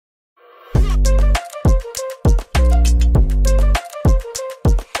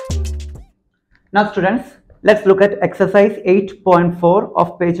Now students, let's look at exercise 8.4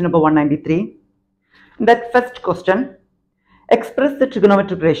 of page number 193. In that first question, express the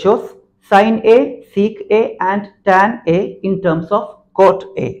trigonometric ratios sin A, sec A and tan A in terms of cot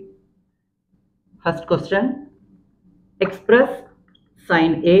A. First question, express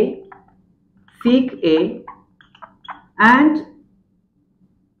sin A, sec A and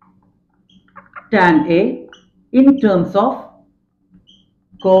tan A in terms of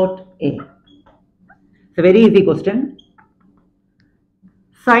cot A. It's a very easy question.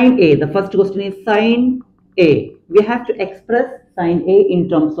 Sin A, the first question is sin A. We have to express sin A in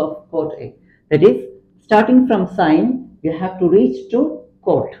terms of cot A. That is, starting from sin, we have to reach to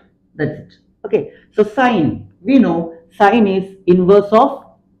cot. That's it. Okay. So sin, we know sin is inverse of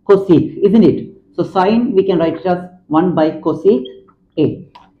cosec, isn't it? So sin, we can write it as 1 by cosec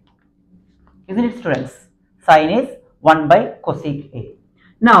A. Isn't it, students? Sin is 1 by cosec A.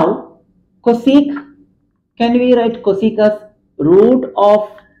 Now, cosec, can we write cosec as root of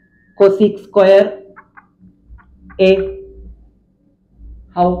cosec square A?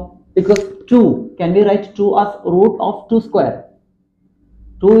 How? Because 2, can we write 2 as root of 2 square?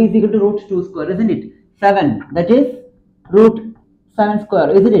 2 is equal to root 2 square, isn't it? 7, that is root 7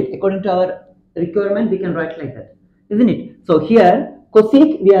 square, isn't it? According to our requirement, we can write like that, isn't it? So here,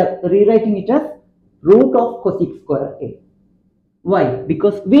 cosec, we are rewriting it as root of cosec square A. Why?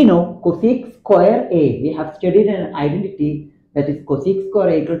 Because we know cosec square A, we have studied an identity, that is cosec square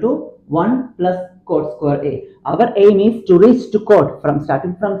A equal to 1 plus cot square A. Our aim is to reach to cot. From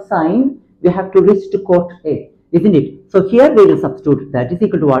starting from sin, we have to reach to cot A, isn't it? So here we will substitute, that is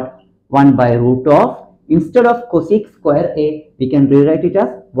equal to what? 1 by root of, instead of cosec square A, we can rewrite it as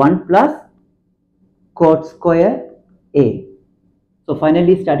 1 plus cot square A. So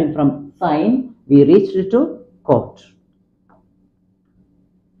finally, starting from sin, we reached to cot.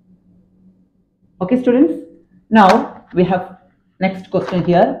 Okay, students. Now we have next question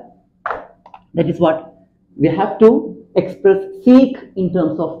here. That is what we have to express sec in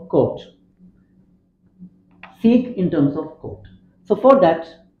terms of cot. Sec in terms of cot. So for that,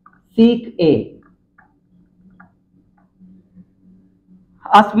 sec A,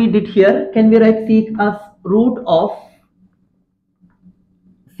 as we did here, can we write sec as root of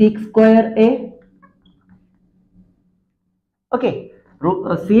sec square A? Okay,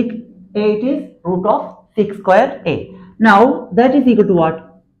 sec A, it is root of sec square A. Now that is equal to what?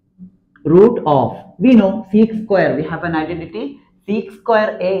 Root of, we know sec square, we have an identity, sec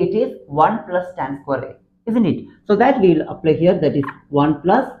square A, it is 1 plus tan square A, isn't it? So that we will apply here, that is 1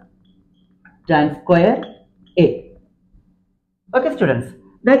 plus tan square A. Okay, students,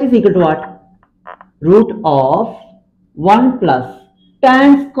 that is equal to what? Root of 1 plus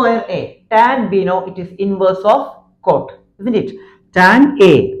tan square A. Tan, we know it is inverse of cot, isn't it? Tan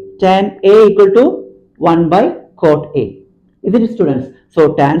A equal to 1 by cot A, isn't it, students?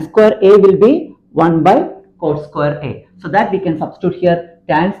 So tan square A will be 1 by cot square A. So that we can substitute here,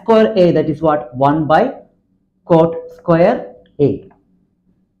 tan square A, that is what? 1 by cot square A.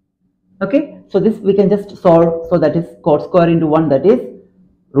 Okay, so this we can just solve. So that is cot square into 1, that is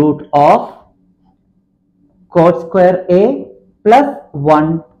root of cot square A plus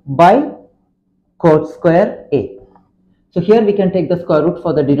 1 by cot square A. So here we can take the square root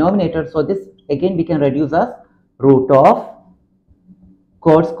for the denominator. So this again we can reduce as root of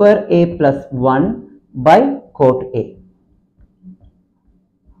cot square A plus 1 by cot A.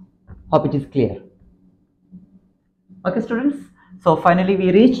 Hope it is clear. Okay, students. So finally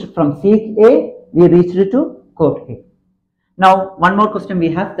we reached from sec A, we reached to cot A. Now one more question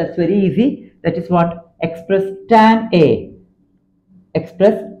we have, that's very easy. That is what? Express tan A.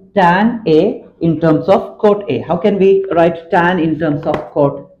 Express tan A in terms of cot A. How can we write tan in terms of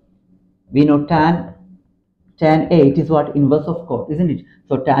cot? We know tan A, it is what? Inverse of cot, isn't it?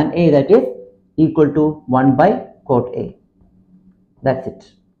 So tan A, that is equal to 1 by cot A. That's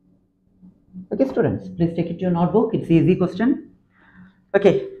it. Okay, students, please take it to your notebook. It's an easy question.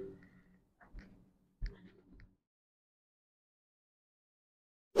 Okay,